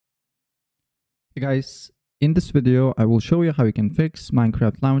Hey guys, in this video I will show you how you can fix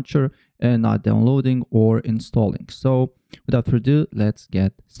Minecraft Launcher not downloading or installing. So without further ado, let's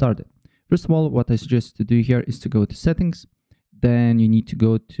get started. First of all, what I suggest to do here is to go to settings, then you need to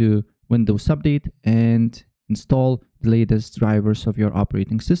go to Windows Update and install the latest drivers of your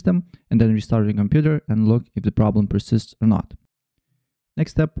operating system, and then restart your computer and look if the problem persists or not.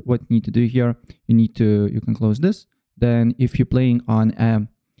 Next step, what you need to do here, you can close this. Then if you're playing on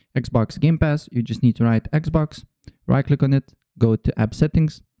Xbox Game Pass, you just need to write Xbox, right click on it, go to app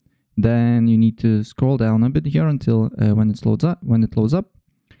settings, then you need to scroll down a bit here until when it loads up,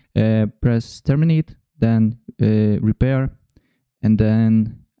 press terminate, then repair, and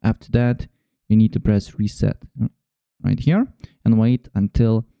then after that you need to press reset right here and wait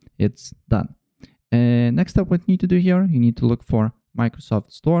until it's done. Next up, what you need to do here, you need to look for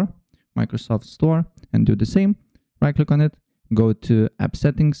Microsoft Store, and do the same. Right click on it, go to app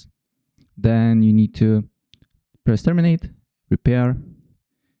settings, then you need to press terminate, repair,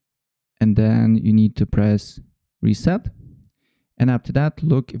 and then you need to press reset. And after that,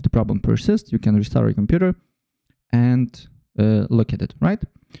 look if the problem persists. You can restart your computer and look at it, right?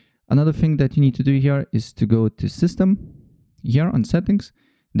 Another thing that you need to do here is to go to system here on settings,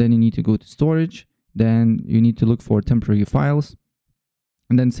 then you need to go to storage, then you need to look for temporary files,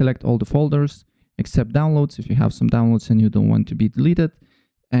 and then select all the folders except downloads if you have some downloads and you don't want to be deleted.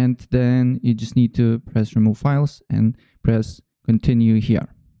 And then you just need to press remove files and press continue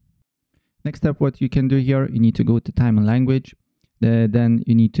here. Next step, what you can do here, you need to go to time and language. Then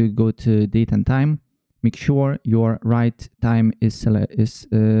you need to go to date and time. Make sure your right time is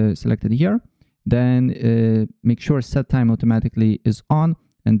selected here. Then make sure set time automatically is on,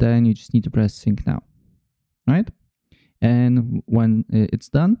 and then you just need to press sync now, right? And when it's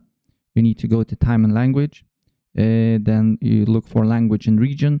done, you need to go to time and language. Then you look for language and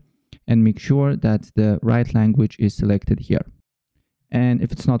region and make sure that the right language is selected here. And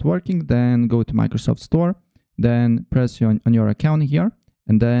if it's not working, then go to Microsoft Store, then press on your account here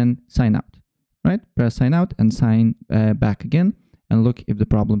and then sign out, right? Press sign out and sign back again and look if the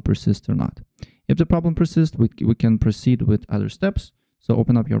problem persists or not. If the problem persists, we can proceed with other steps. So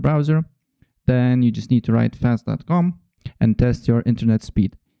open up your browser, then you just need to write fast.com and test your internet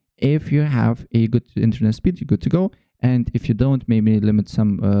speed. If you have a good internet speed, you're good to go. And if you don't, maybe limit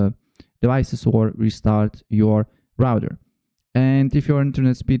some devices or restart your router. And if your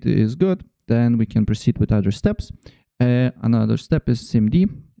internet speed is good, then we can proceed with other steps. Another step is CMD.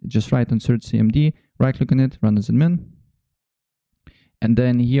 Just write insert CMD, right click on it, run as admin. And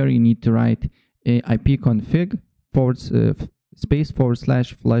then here you need to write a ipconfig /flush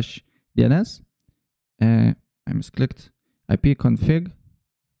DNS. I misclicked. ipconfig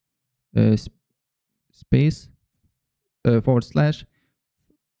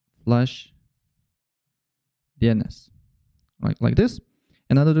 /flush DNS, like this.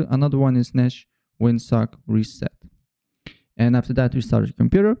 Another one is Nesh winsock reset. And after that, restart your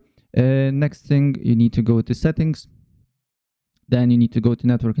computer. Next thing, you need to go to settings. Then you need to go to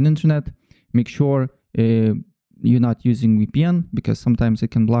network and internet. Make sure you're not using VPN because sometimes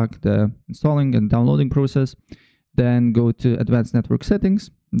it can block the installing and downloading process. Then go to advanced network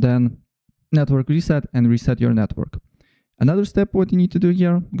settings, then network reset and reset your network. Another step, what you need to do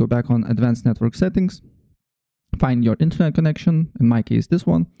here, go back on advanced network settings, find your internet connection, in my case this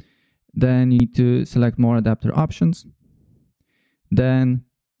one. Then you need to select more adapter options. Then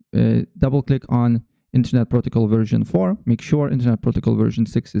double click on Internet Protocol version 4, make sure Internet Protocol version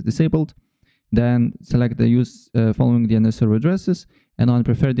 6 is disabled. Then select the use following DNS server addresses, and on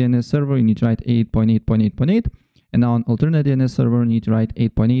preferred DNS server you need to write 8.8.8.8, and on alternate DNS server you need to write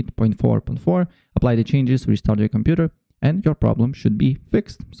 8.8.4.4. Apply the changes, restart your computer, and your problem should be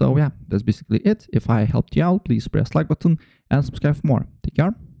fixed. So yeah, that's basically it. If I helped you out, please press like button and subscribe for more. Take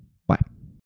care.